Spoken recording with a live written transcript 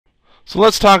So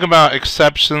let's talk about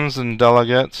exceptions and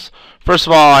delegates. First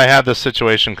of all, I had this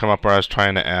situation come up where I was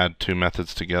trying to add two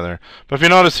methods together. But if you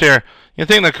notice here, you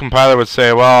think the compiler would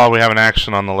say, well, we have an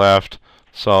action on the left,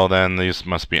 so then these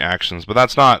must be actions. But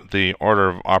that's not the order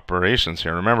of operations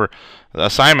here. Remember, the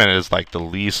assignment is like the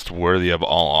least worthy of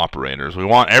all operators. We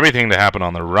want everything to happen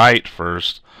on the right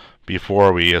first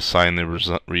before we assign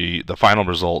the final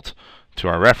result to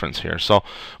our reference here. So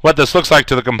what this looks like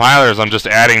to the compiler is I'm just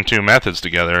adding two methods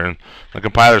together, and the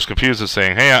compiler's confused, is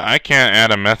saying, hey, I can't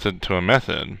add a method to a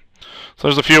method. So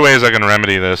there's a few ways I can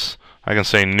remedy this. I can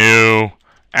say new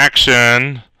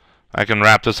action. I can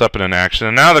wrap this up in an action,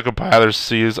 and now the compiler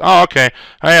sees, oh, okay,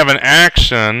 I have an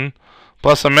action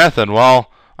plus a method. Well,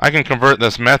 I can convert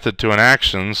this method to an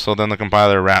action, so then the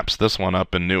compiler wraps this one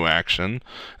up in new action.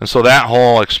 And so that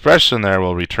whole expression there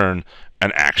will return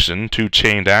an action, two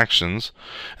chained actions.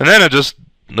 And then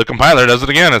the compiler does it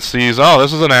again. It sees, oh,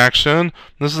 this is an action,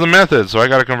 this is a method, so I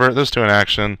got to convert this to an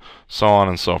action, so on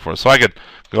and so forth. So I could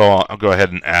go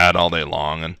ahead and add all day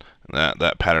long, and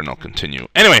that pattern will continue.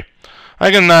 Anyway,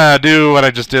 I can do what I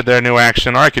just did there, new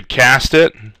action, or I could cast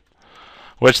it,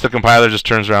 which the compiler just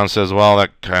turns around and says, well,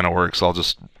 that kind of works, I'll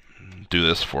just do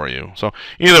this for you. So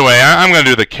either way, I'm going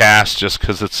to do the cast just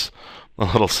because it's a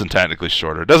little syntactically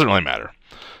shorter. It doesn't really matter.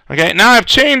 Okay, now I've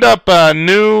chained up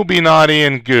new, be naughty,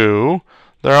 and goo.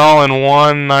 They're all in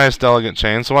one nice delegate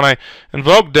chain. So when I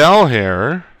invoke del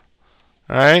here,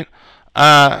 right,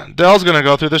 del's going to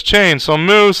go through this chain. So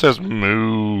moo says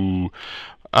moo.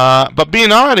 But be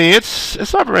naughty,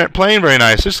 it's not playing very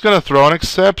nice. It's going to throw an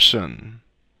exception.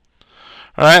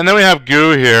 All right, and then we have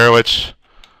goo here, which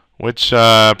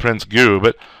prints goo.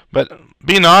 But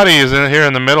be naughty is here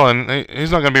in the middle, and he's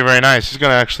not going to be very nice. He's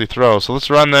going to actually throw. So let's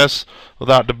run this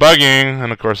without debugging,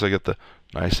 and of course I get the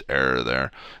nice error there.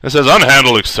 It says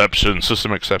unhandled exception,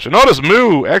 system exception. Notice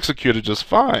moo executed just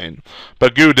fine,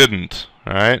 but goo didn't.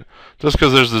 All right, just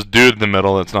because there's this dude in the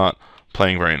middle that's not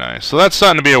playing very nice. So that's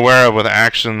something to be aware of with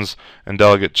actions and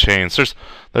delegate chains.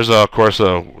 There's of course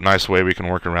a nice way we can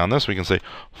work around this. We can say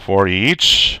for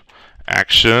each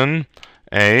action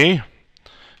A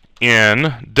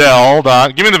in del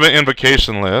dot, give me the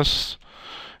invocation list,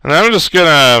 and then I'm just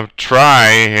gonna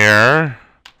try here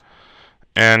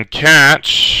and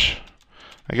catch.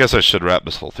 I guess I should wrap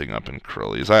this whole thing up in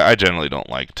curlies. I generally don't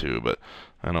like to, but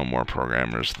I know more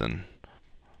programmers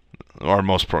or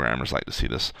most programmers like to see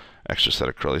this extra set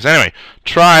of curlies. Anyway,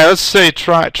 let's say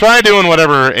try doing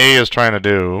whatever A is trying to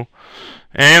do,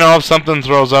 and if something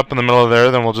throws up in the middle of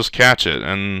there, then we'll just catch it,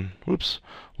 and whoops,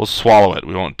 we'll swallow it.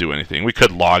 We won't do anything. We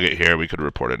could log it here. We could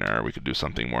report an error. We could do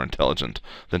something more intelligent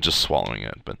than just swallowing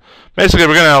it. But basically,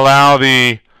 we're going to allow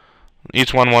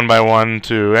each one by one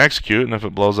to execute, and if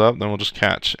it blows up, then we'll just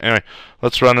catch. Anyway,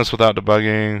 let's run this without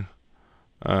debugging.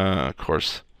 Of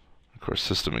course,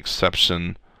 system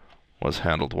exception was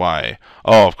handled. Why?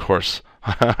 Oh, of course,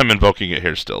 I'm invoking it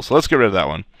here still. So let's get rid of that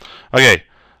one. Okay,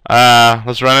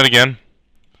 let's run it again.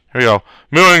 Here we go.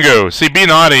 Moo and goo. See, be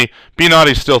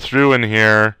naughty still threw in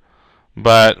here,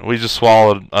 but we just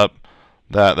swallowed up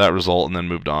that result and then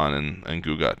moved on, and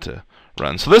goo got to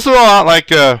run. So this is a lot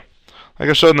like I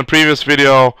showed in the previous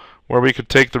video, where we could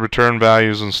take the return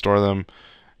values and store them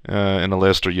in a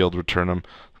list, or yield return them.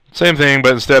 Same thing,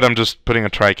 but instead I'm just putting a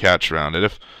try catch around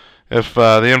it. If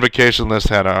the invocation list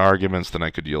had arguments, then I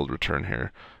could yield return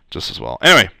here just as well.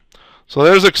 Anyway, so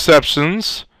there's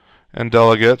exceptions and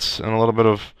delegates, and a little bit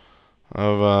of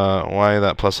why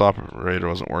that plus operator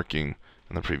wasn't working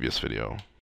in the previous video.